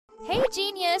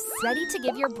Genius! Ready to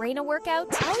give your brain a workout?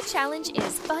 Our challenge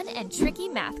is fun and tricky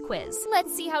math quiz.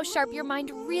 Let's see how sharp your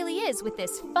mind really is with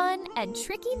this fun and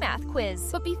tricky math quiz.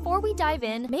 But before we dive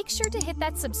in, make sure to hit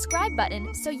that subscribe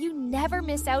button so you never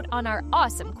miss out on our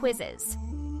awesome quizzes.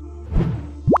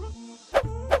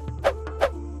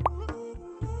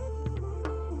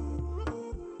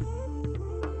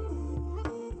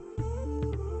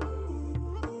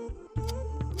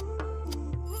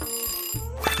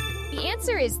 The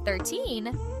answer is 13.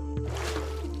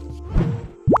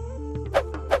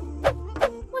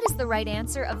 What is the right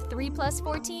answer of 3 plus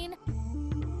 14?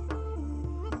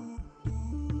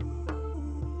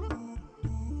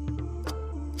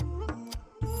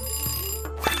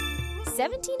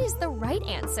 "17 is the right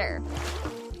answer.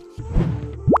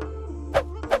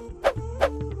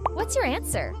 What's your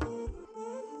answer?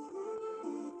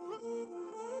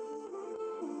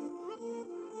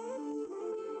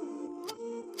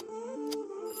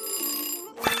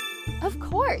 Of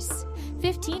course!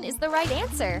 15 is the right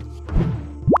answer.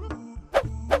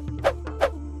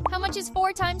 How much is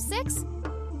 4 times 6?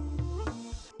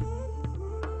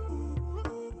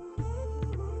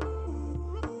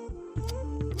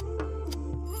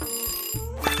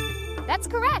 That's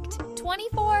correct!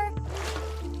 24.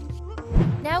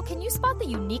 Now, can you spot the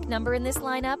unique number in this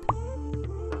lineup?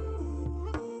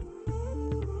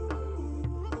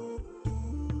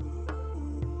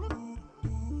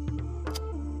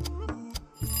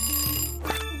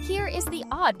 Here is the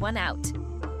odd one out.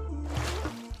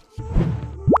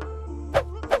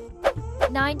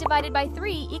 9 divided by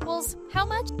 3 equals how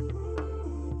much?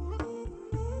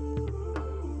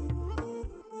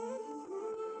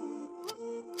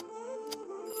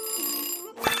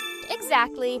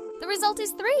 Exactly. The result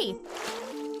is 3.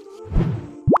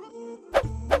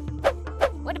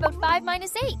 What about 5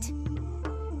 minus 8?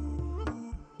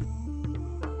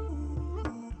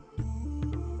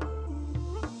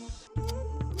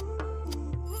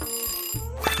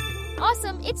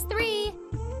 Awesome, it's 3.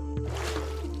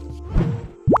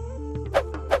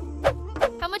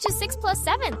 How much is 6 plus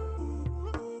 7?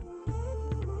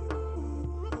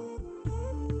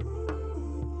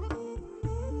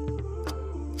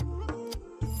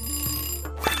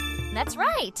 That's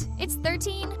right, it's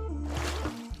 13.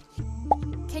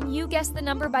 Can you guess the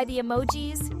number by the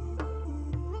emojis?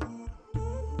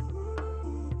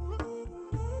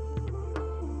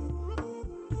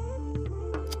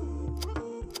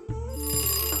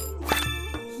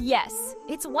 Yes,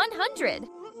 it's 100.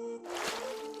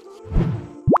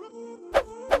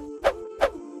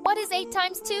 What is 8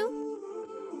 times 2?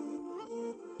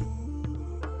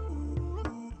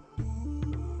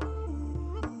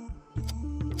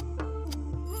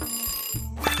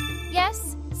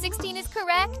 Yes, 16 is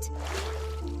correct.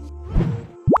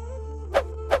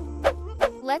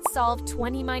 Let's solve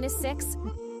 20 minus 6.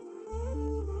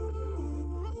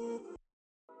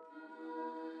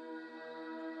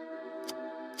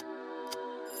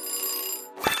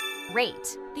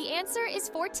 Great. The answer is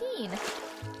 14.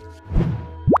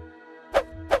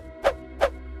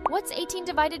 What's 18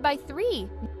 divided by 3?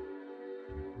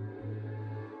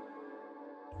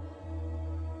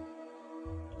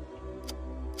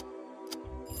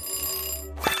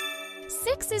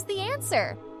 Six is the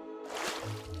answer.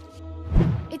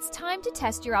 It's time to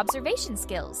test your observation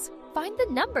skills. Find the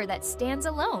number that stands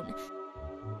alone.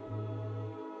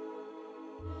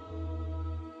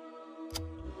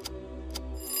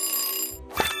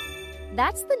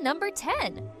 That's the number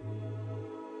 10.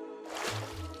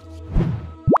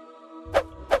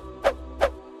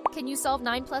 Can you solve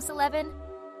 9 plus 11?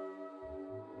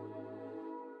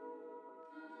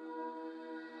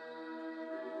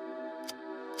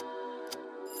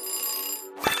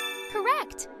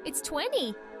 Correct! It's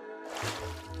 20.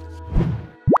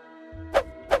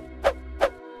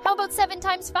 How about 7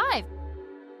 times 5?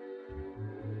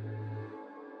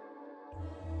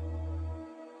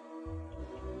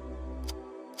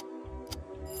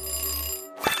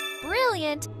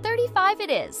 Brilliant! 35 it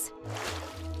is.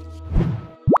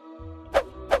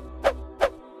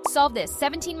 Solve this.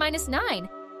 17 minus 9.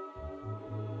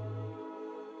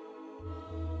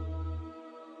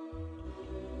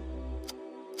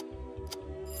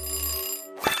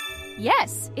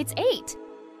 Yes, it's 8.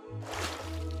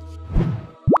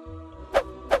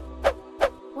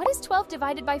 What is 12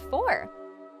 divided by 4?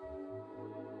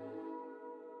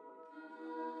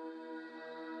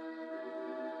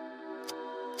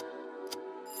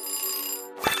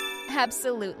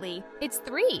 Absolutely. It's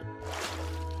 3.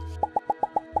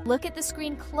 Look at the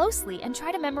screen closely and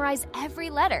try to memorize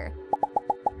every letter.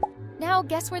 Now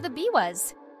guess where the B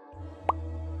was.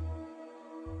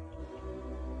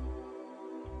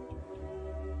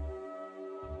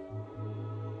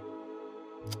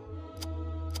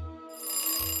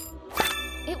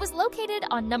 located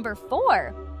on number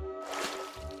 4.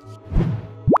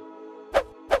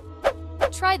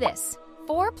 Try this.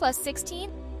 4 plus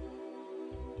 16.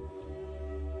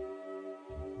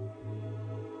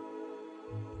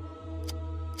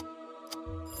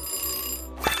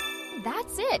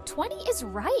 That's it. 20 is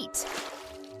right.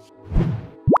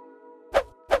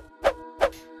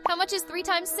 How much is 3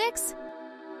 times 6?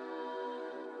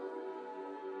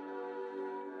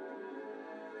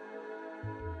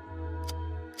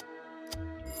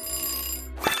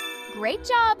 Great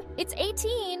job! It's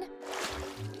 18.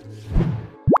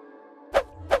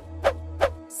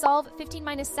 Solve 15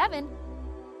 minus 7.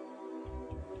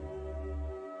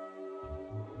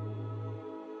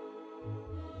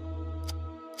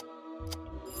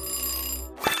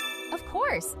 Of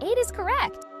course, 8 is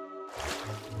correct.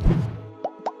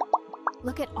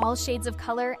 Look at all shades of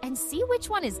color and see which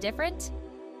one is different.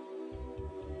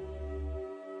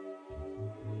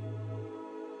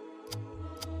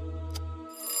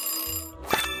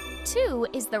 Two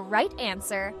is the right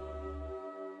answer.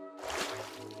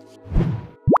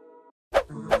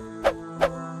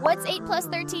 What's 8 plus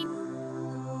 13?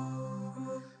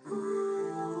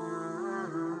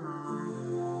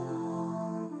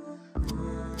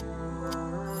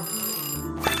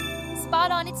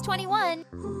 Spot on, it's 21.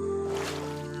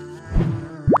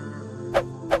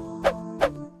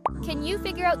 Can you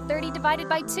figure out 30 divided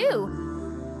by 2?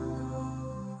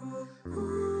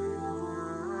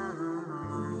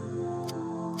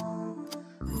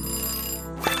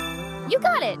 You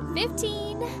got it!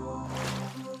 15.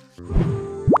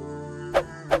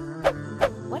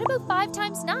 What about 5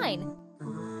 times 9?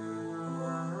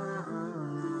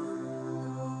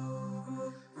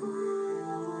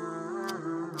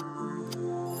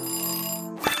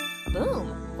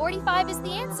 Boom! 45 is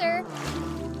the answer.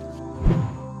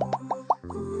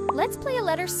 Let's play a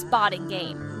letter spotting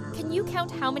game. Can you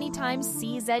count how many times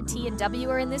C, Z, T, and W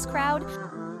are in this crowd?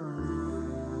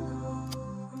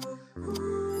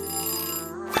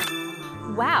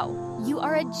 Wow, you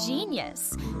are a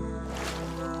genius.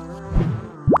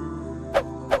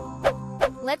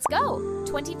 Let's go.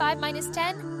 25 minus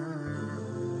 10.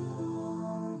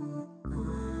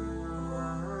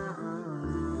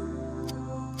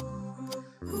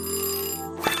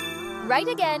 Right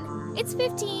again. It's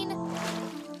 15.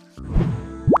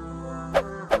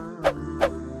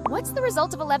 What's the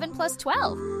result of 11 plus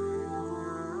 12?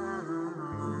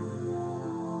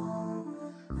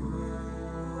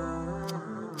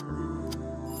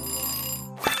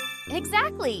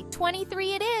 Exactly!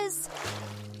 23 it is!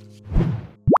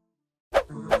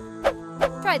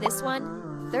 Try this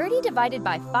one. 30 divided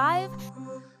by 5.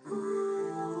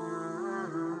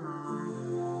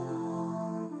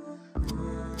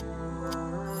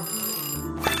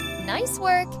 Nice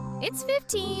work! It's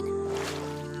 15.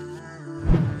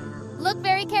 Look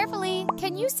very carefully.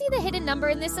 Can you see the hidden number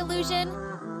in this illusion?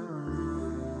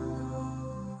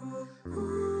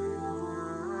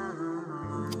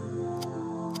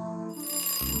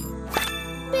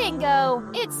 Bingo!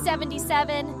 It's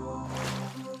 77.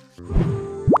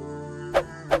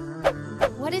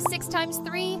 What is 6 times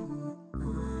 3?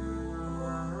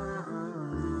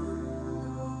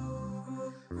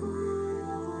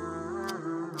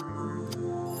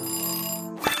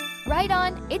 Right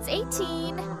on, it's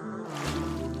 18.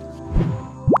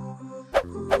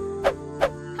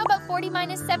 How about 40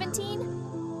 minus 17?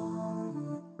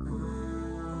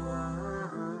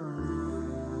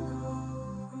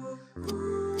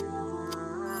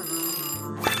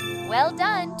 Well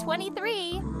done,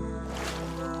 23.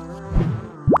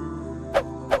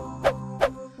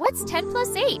 What's 10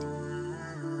 plus 8?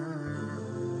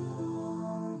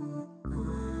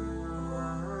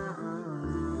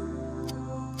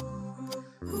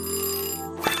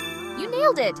 You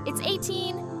nailed it, it's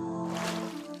 18.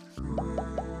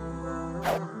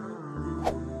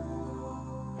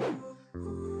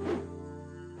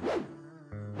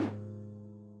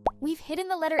 We've hidden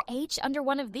the letter H under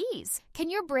one of these. Can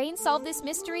your brain solve this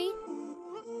mystery?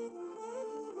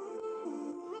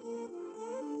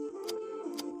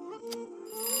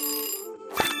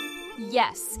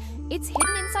 Yes, it's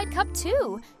hidden inside cup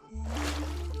 2.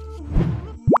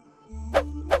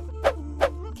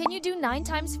 Can you do 9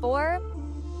 times 4?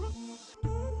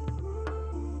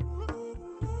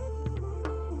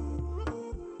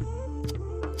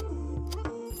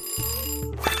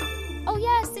 Oh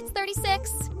yes, it's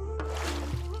 36.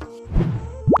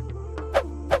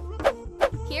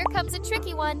 Here comes a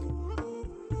tricky one.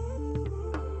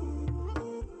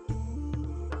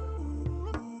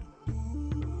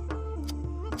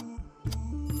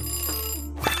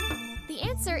 The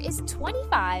answer is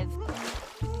 25.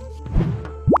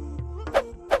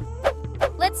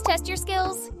 Let's test your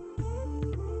skills.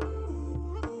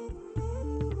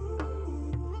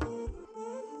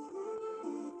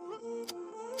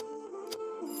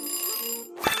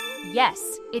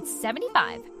 Yes, it's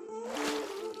 75.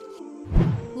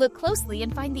 Look closely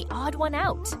and find the odd one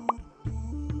out.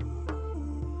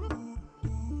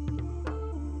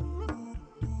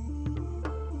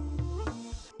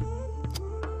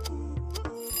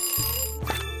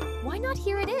 Why not?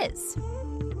 Here it is.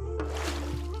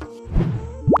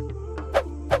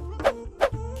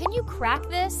 Can you crack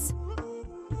this?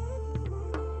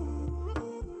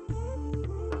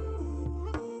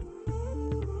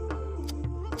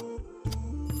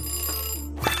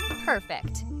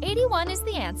 Perfect. 81 is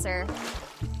the answer.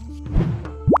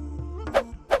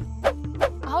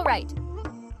 All right.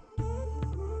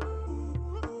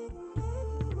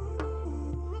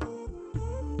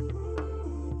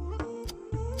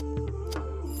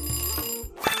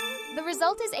 The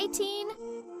result is 18.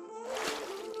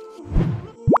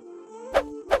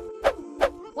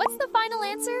 What's the final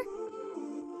answer?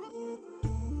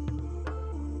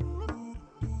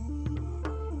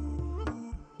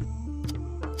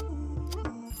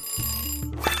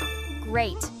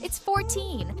 Great, it's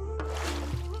 14.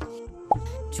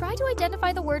 Try to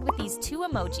identify the word with these two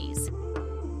emojis.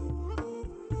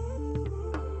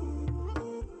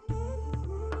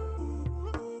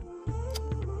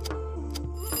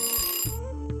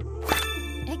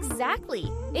 Exactly,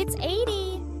 it's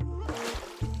 80.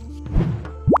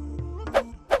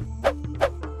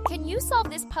 Can you solve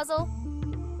this puzzle?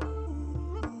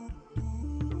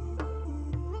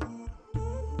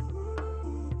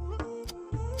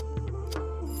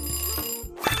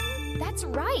 That's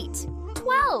right,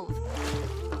 12.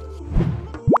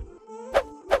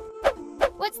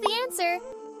 What's the answer?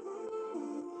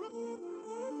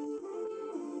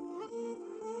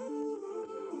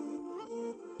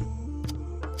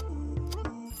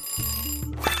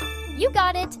 You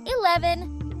got it,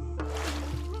 11.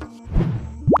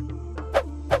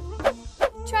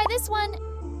 Try this one.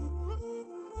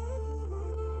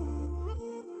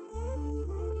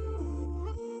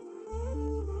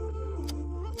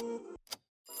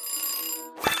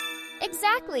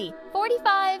 Exactly,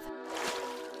 45.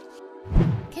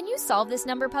 Can you solve this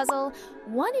number puzzle?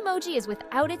 One emoji is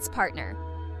without its partner.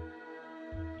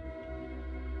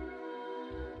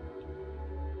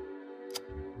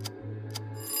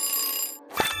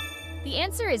 The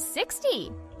answer is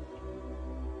 60.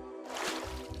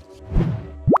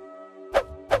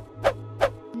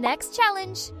 Next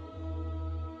challenge.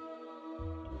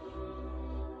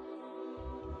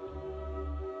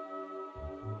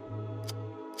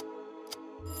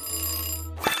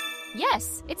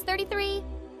 Yes, it's 33.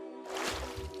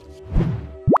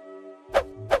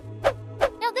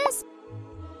 Now this.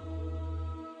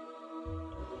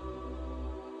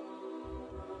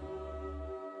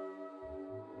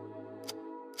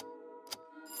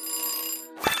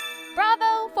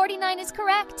 Bravo, 49 is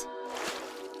correct.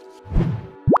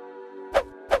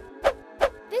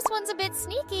 This one's a bit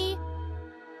sneaky.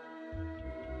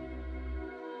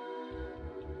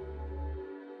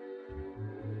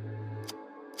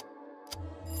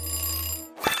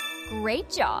 Great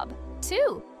job.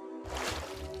 2.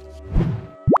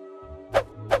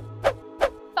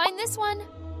 Find this one.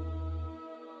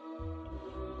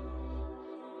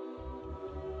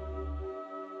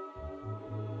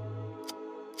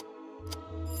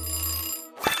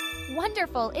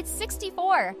 Wonderful, it's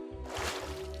 64.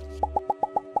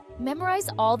 Memorize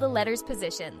all the letters'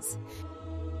 positions.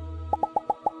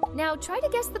 Now try to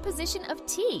guess the position of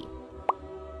T.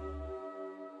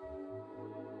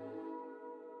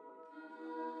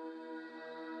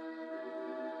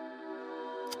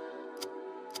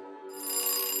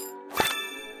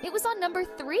 It was on number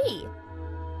 3.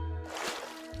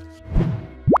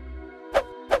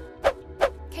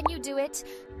 Can you do it?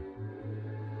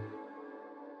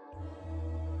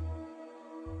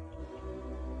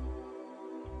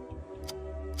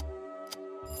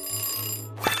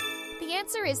 The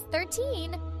answer is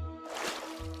 13.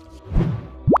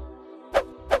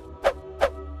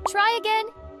 Try again.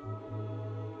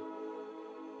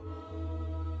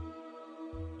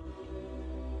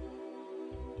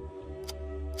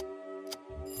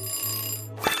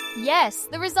 Yes,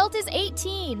 the result is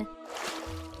 18.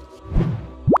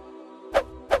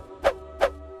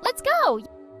 Let's go!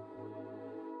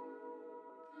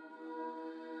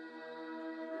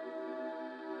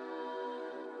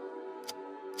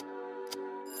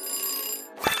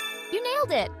 You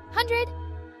nailed it! 100!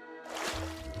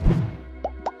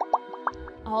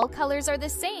 All colors are the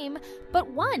same, but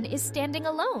one is standing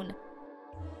alone.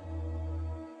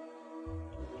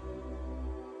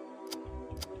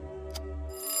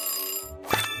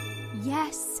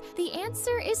 Yes, the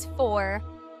answer is 4.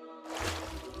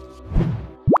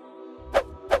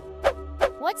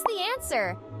 What's the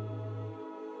answer?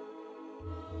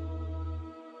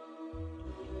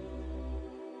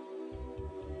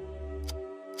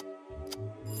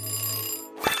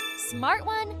 Smart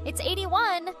one, it's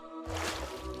 81.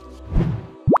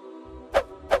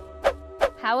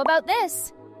 How about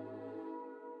this?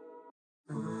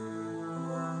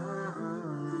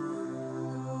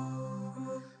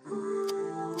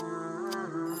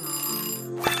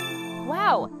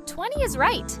 Wow, 20 is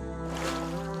right.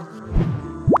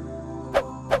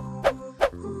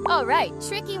 All right,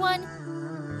 tricky one.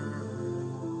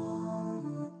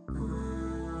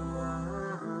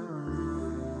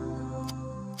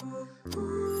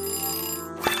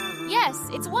 Yes,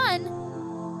 it's 1.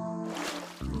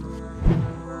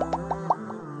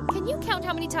 Can you count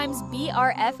how many times B,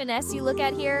 R, F, and S you look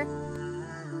at here?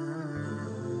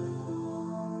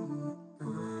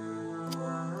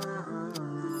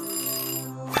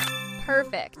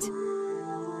 Perfect.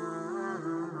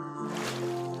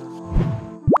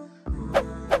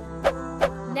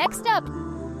 Next up.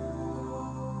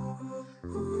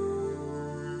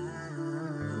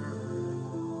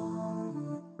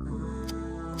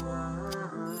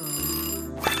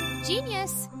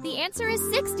 Genius! The answer is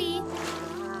 60.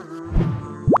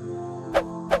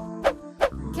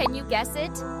 Can you guess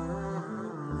it?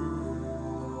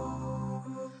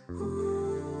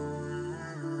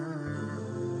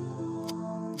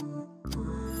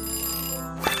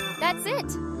 That's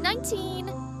it! 19.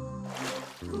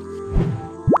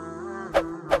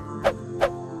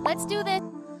 Let's do this.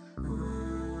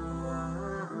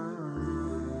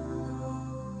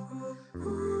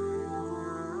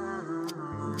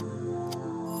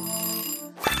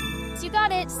 You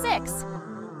got it, 6.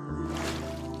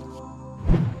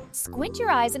 Squint your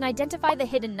eyes and identify the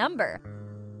hidden number.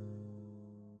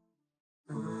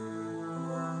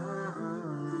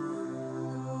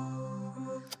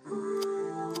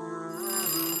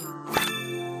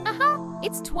 Aha!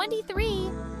 It's 23.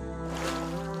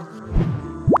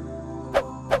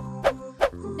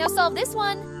 Now solve this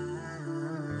one.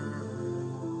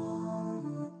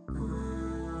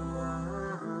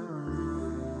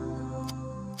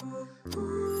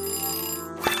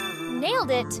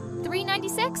 Nailed it!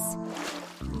 396.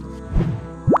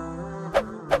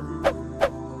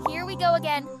 Here we go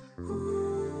again.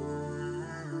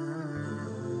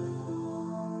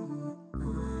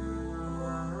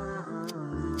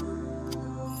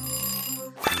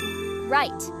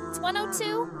 Right, it's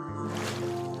 102.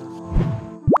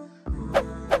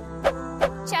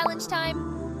 Challenge time.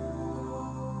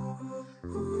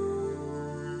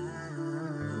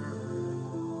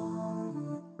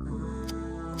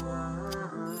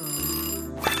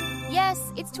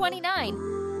 Yes, it's 29.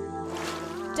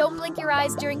 Don't blink your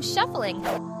eyes during shuffling.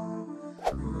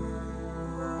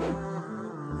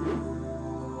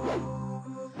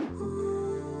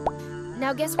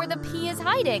 Now guess where the P is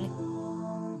hiding?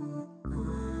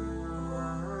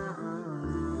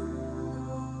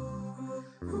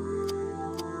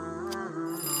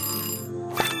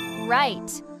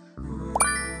 Right.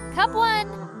 Cup 1.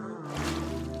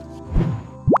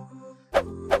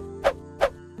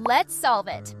 Let's solve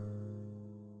it.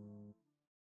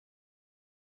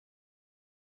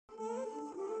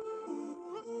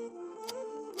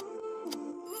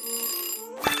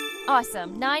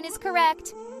 Awesome, 9 is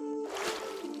correct.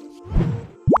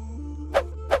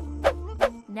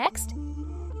 Next.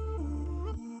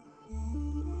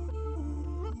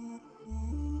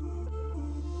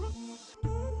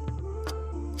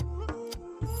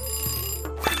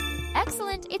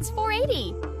 Excellent, it's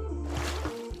 480.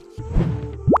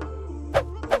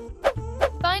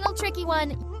 Final tricky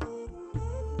one.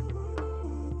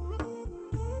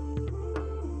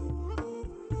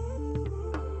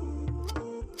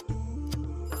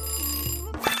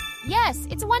 Yes,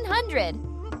 it's 100.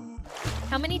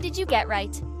 How many did you get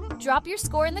right? Drop your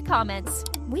score in the comments.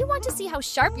 We want to see how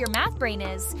sharp your math brain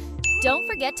is. Don't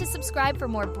forget to subscribe for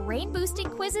more brain-boosting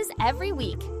quizzes every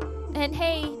week. And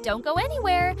hey, don't go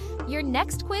anywhere. Your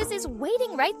next quiz is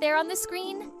waiting right there on the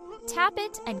screen. Tap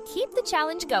it and keep the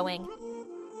challenge going.